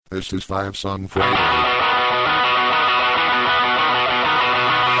This is 5 Song Friday.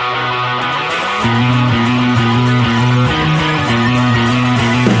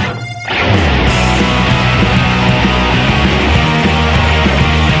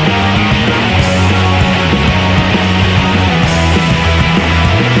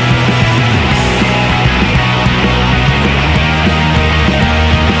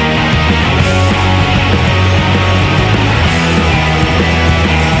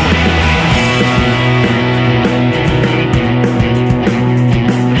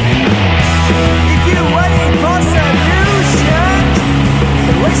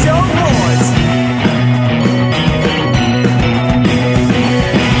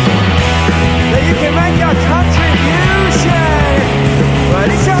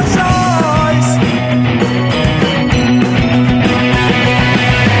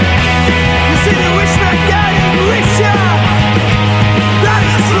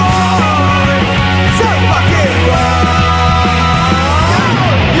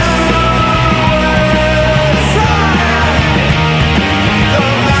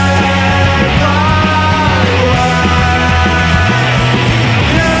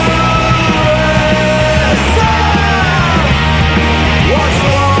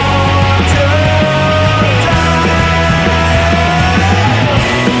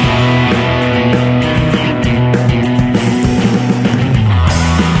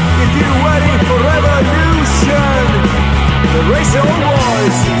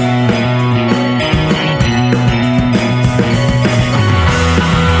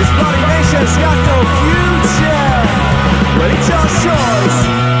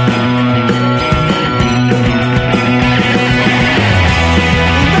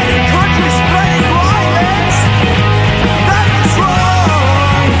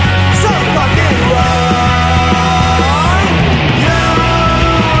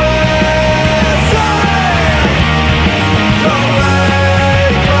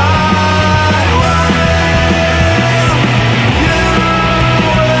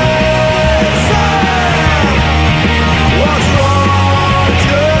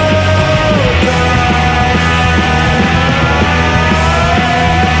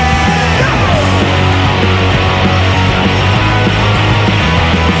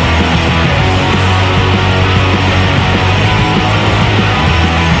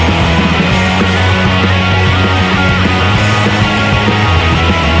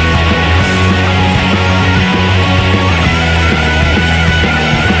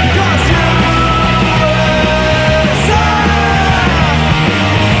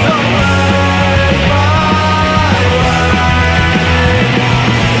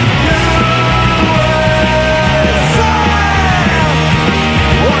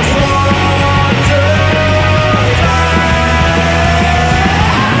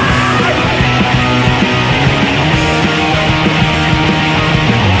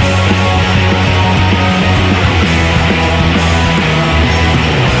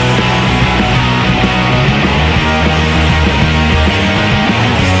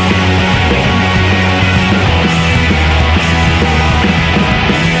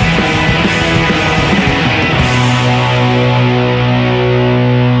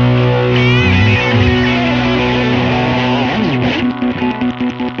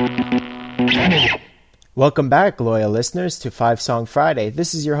 Welcome back, loyal listeners, to 5 Song Friday.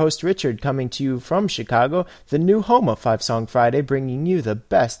 This is your host, Richard, coming to you from Chicago, the new home of 5 Song Friday, bringing you the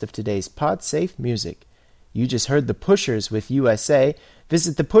best of today's pod-safe music. You just heard The Pushers with USA.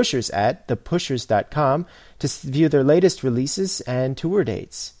 Visit The Pushers at thepushers.com to view their latest releases and tour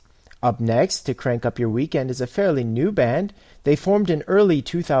dates. Up next, to crank up your weekend, is a fairly new band. They formed in early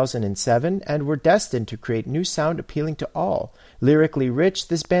 2007 and were destined to create new sound appealing to all. Lyrically rich,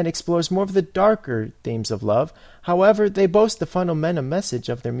 this band explores more of the darker themes of love. However, they boast the fundamental message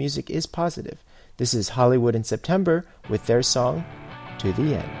of their music is positive. This is Hollywood in September with their song, To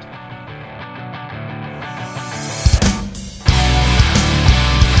the End.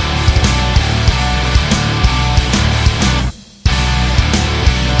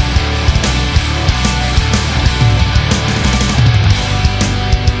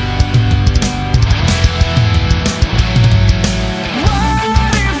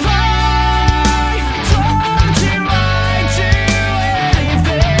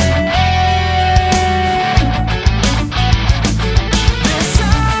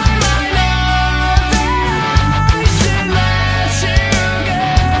 Side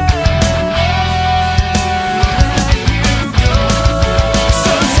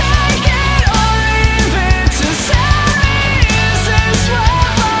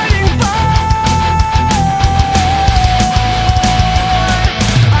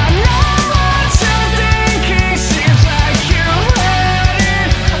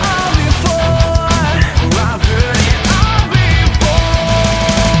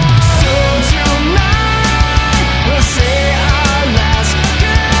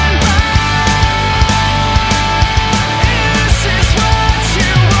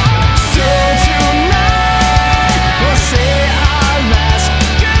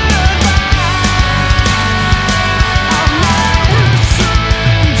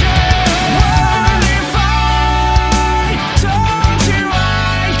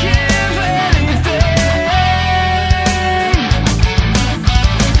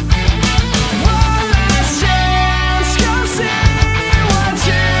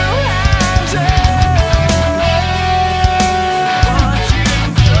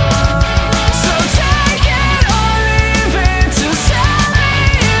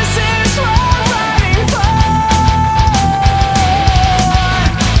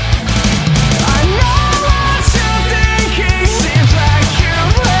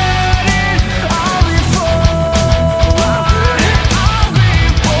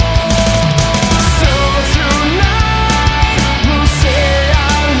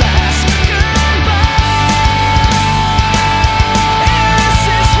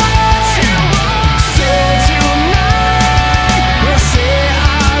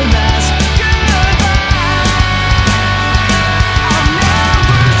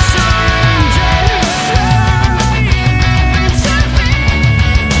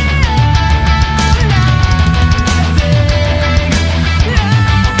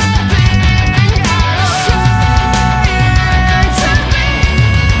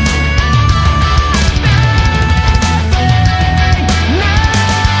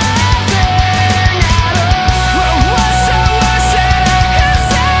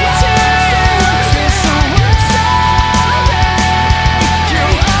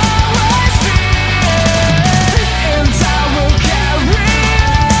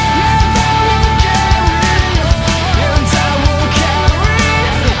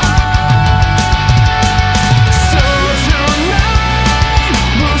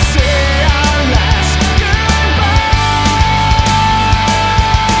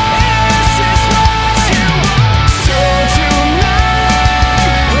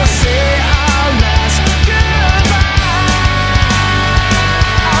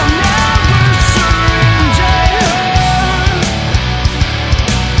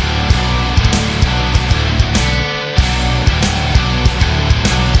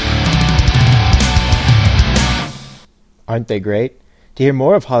Aren't they great? To hear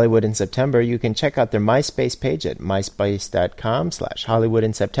more of Hollywood in September, you can check out their MySpace page at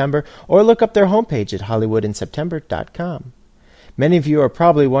myspace.com/HollywoodInSeptember or look up their homepage at HollywoodInSeptember.com. Many of you are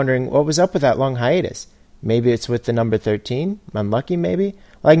probably wondering what was up with that long hiatus. Maybe it's with the number 13? Unlucky, maybe?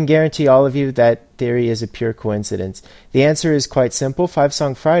 Well, I can guarantee all of you that theory is a pure coincidence. The answer is quite simple. 5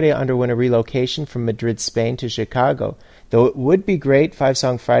 Song Friday underwent a relocation from Madrid, Spain to Chicago. Though it would be great, 5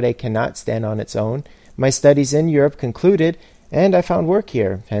 Song Friday cannot stand on its own. My studies in Europe concluded, and I found work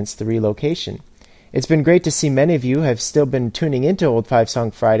here, hence the relocation. It's been great to see many of you have still been tuning into old 5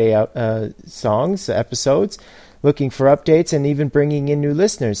 Song Friday episodes, looking for updates and even bringing in new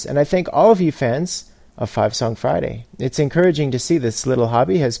listeners. And I thank all of you fans of 5 Song Friday. It's encouraging to see this little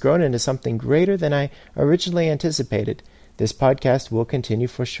hobby has grown into something greater than I originally anticipated. This podcast will continue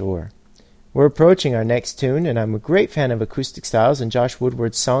for sure. We're approaching our next tune, and I'm a great fan of acoustic styles, and Josh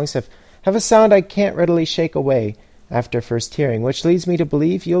Woodward's songs have a sound I can't readily shake away after first hearing, which leads me to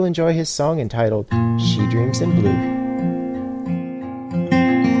believe you'll enjoy his song entitled She Dreams in Blue.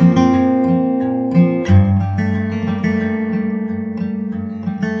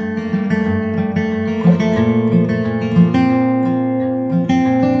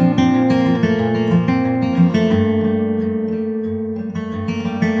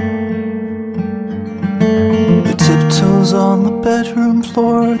 On the bedroom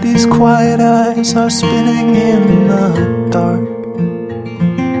floor, these quiet eyes are spinning in the dark.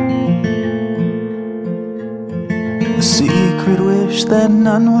 A secret wish that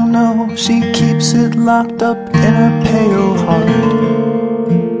none will know, she keeps it locked up in her pale heart.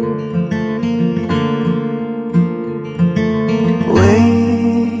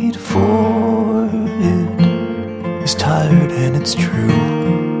 Wait for it, it's tired and it's true.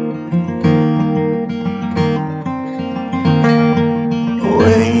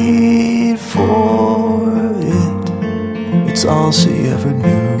 Wait for it, it's all she ever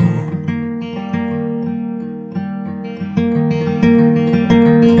knew.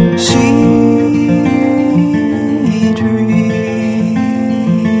 She dreams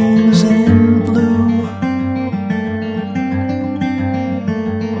in blue.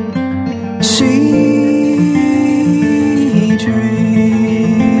 She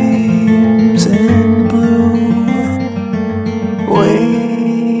dreams in blue.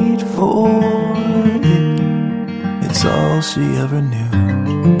 Wait for it, it's all she ever knew.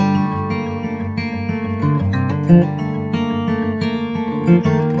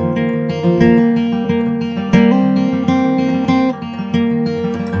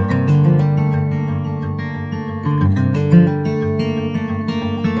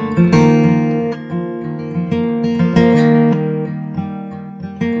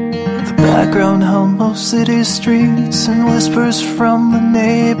 The background hum of city streets and whispers from the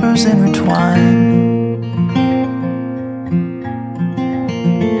neighbors intertwine.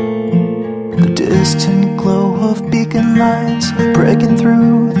 The distant glow of beacon lights breaking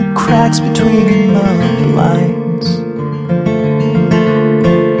through the cracks between the blinds.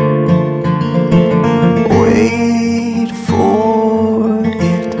 Wait for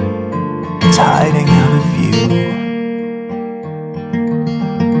it, it's hiding out of view.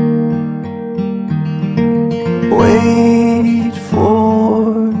 Wait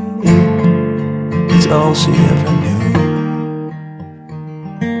for it, it's all she ever knew.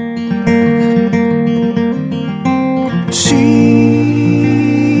 She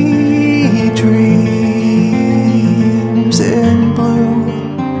dreams in blue.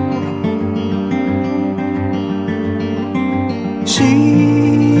 She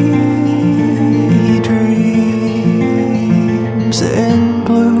dreams in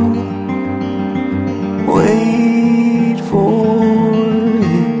blue. Wait for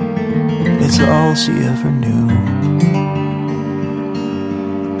it, it's all she ever knew.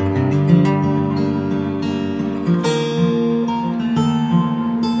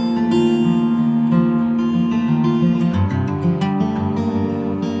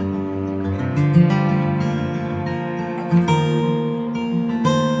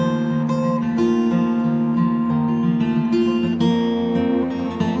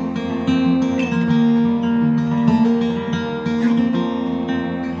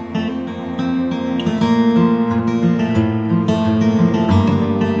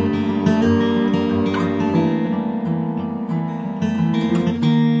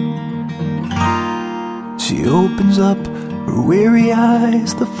 She opens up her weary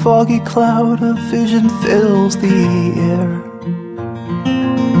eyes, the foggy cloud of vision fills the air.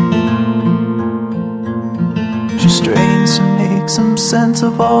 She strains to make some sense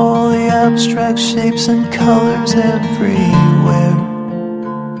of all the abstract shapes and colors everywhere.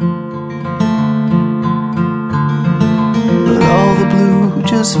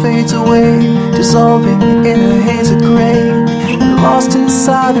 just fades away, dissolving in a haze of gray. And lost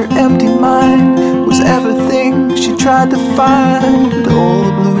inside her empty mind was everything she tried to find. All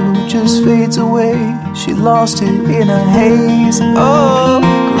the blue just fades away, she lost it in a haze of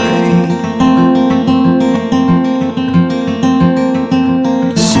gray.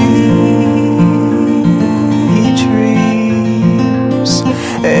 She dreams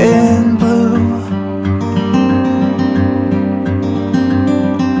in blue.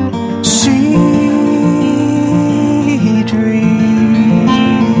 She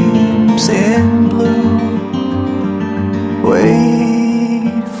dreams in blue.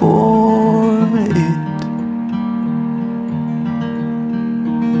 Wait for it.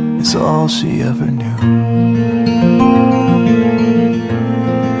 It's all she ever knew.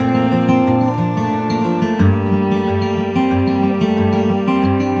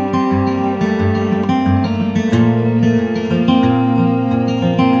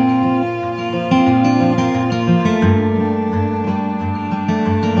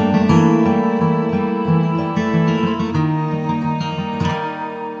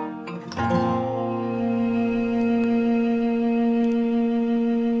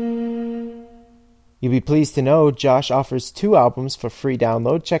 You'll be pleased to know Josh offers 2 albums for free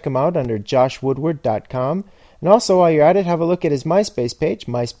download. Check him out under joshwoodward.com. And also, while you're at it, have a look at his MySpace page,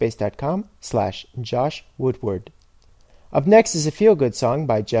 myspace.com/joshwoodward. Up next is a feel-good song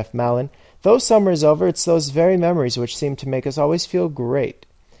by Jeff Mallon. Though summer is over, it's those very memories which seem to make us always feel great.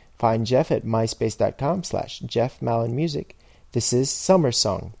 Find Jeff at myspace.com/JeffMallonMusic. This is Summer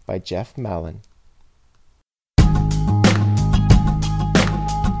Song by Jeff Mallon.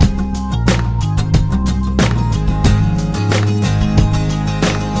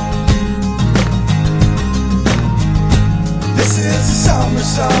 This is a summer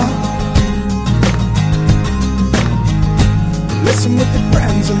song. Listen with your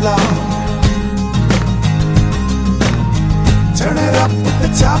friends along. Turn it up with the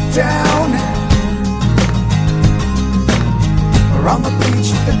top down. Or on the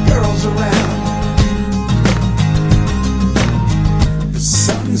beach with the girls around. The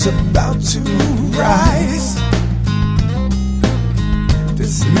sun's about to rise.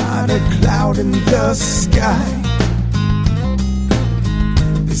 There's not a cloud in the sky.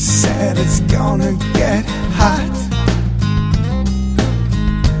 They said it's gonna get hot.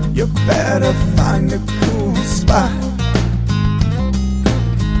 You better find a cool spot.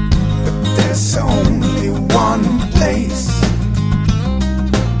 But there's only one place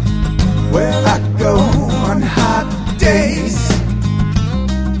where I go on hot days.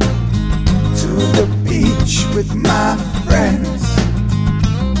 To the beach with my friends,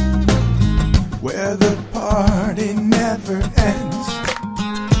 where the party never ends.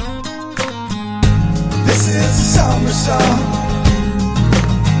 This is a summer song.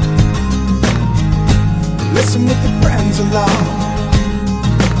 Listen with your friends along.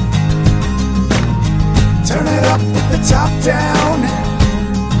 Turn it up with the top down.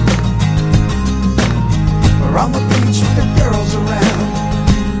 Or on the beach with the girls around.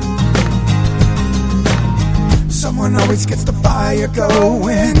 Someone always gets the fire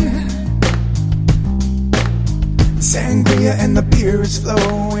going. Sangria and the beer is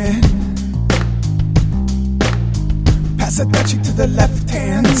flowing. Pass it back to the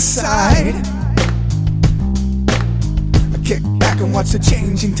left-hand side. Kick back and watch the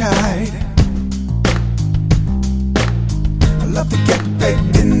changing tide. I love to get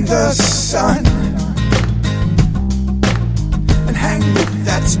baked in the sun and hang with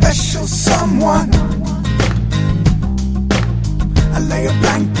that special someone. I lay a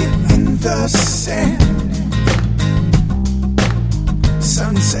blanket in the sand.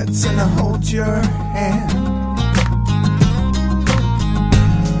 Sun sets and I hold your hand.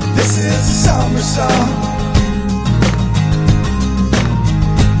 This is a summer song.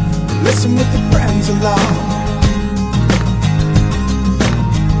 Listen with your friends along.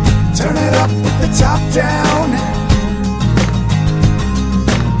 Turn it up with the top down.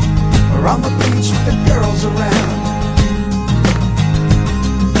 Or on the beach with the girls around.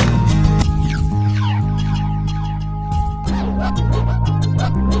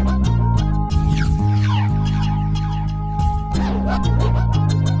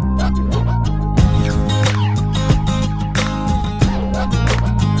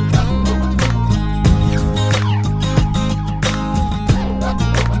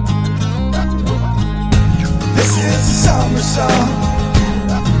 This is a summer song.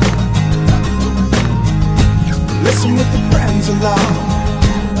 Listen with your friends along.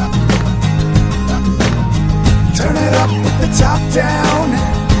 Turn it up with the top down.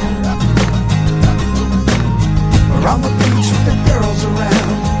 Or or on the beach with the girls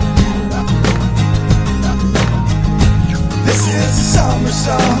around. This is a summer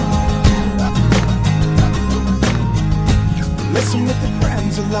song. Listen with your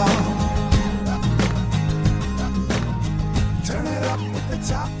friends along. Turn it up with the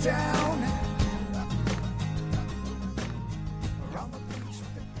top down. Or on the beach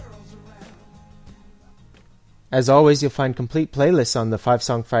with the girls around. As always, you'll find complete playlists on the 5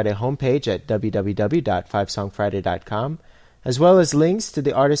 Song Friday homepage at www.5songfriday.com, as well as links to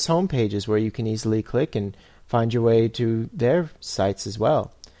the artists' homepages where you can easily click and find your way to their sites as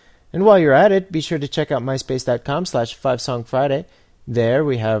well. And while you're at it, be sure to check out myspace.com/5songfriday. There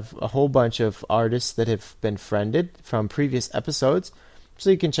we have a whole bunch of artists that have been friended from previous episodes, so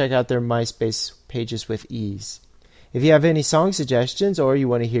you can check out their MySpace pages with ease. If you have any song suggestions or you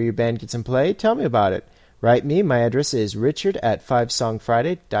want to hear your band get some play, tell me about it. Write me. My address is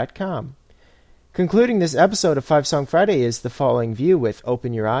richard@5songfriday.com. Concluding this episode of 5 Song Friday is The Falling View with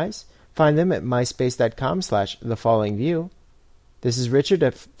Open Your Eyes. Find them at myspace.com/thefallingview. This is Richard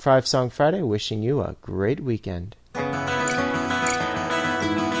at 5 Song Friday wishing you a great weekend.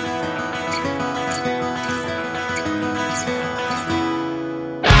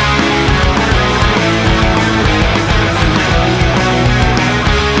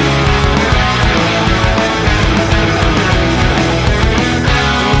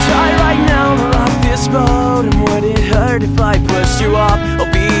 If I pushed you off,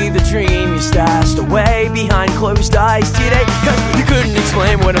 I'll be the dream you stashed away behind closed eyes today. Cause you couldn't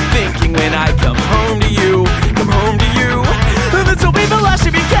explain what I'm thinking when I come home to you. Come home to you. This will be the last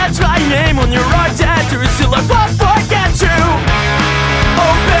if you catch my name on your art tattoos till I won't forget you.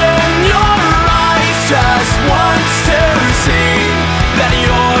 Open your eyes just once to see that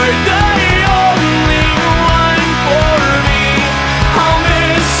you're the only one for me. I'll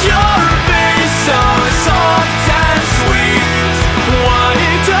miss your face so soft and sweet. Why do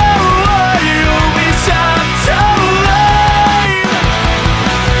you be so late?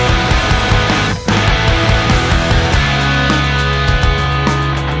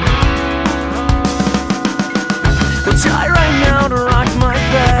 We'll try right now to rock my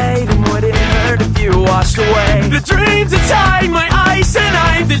fate. And would it hurt if you washed away the dreams inside my eyes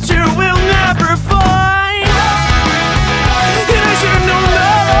tonight that you will never find? And I should have known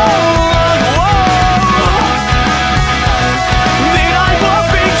that all along. That I won't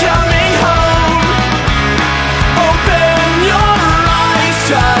be coming home. Open your eyes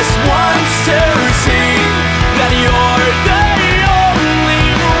just once to see that you're the only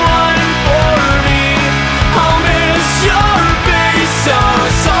one for me. I'll miss your face so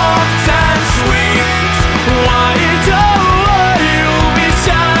soft and sweet. Why do you be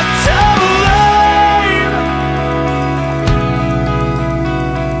so late?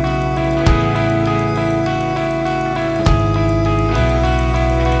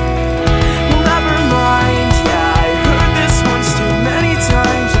 Well, never mind, yeah, I heard this once too many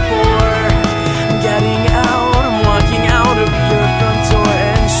times before. I'm getting out, I'm walking out of your front door,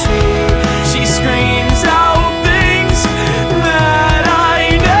 and she screams out things that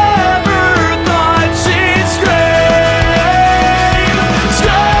I never thought she'd scream.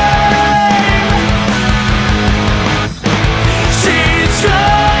 She'd scream.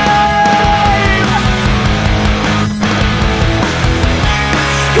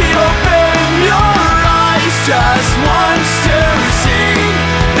 Open your eyes just once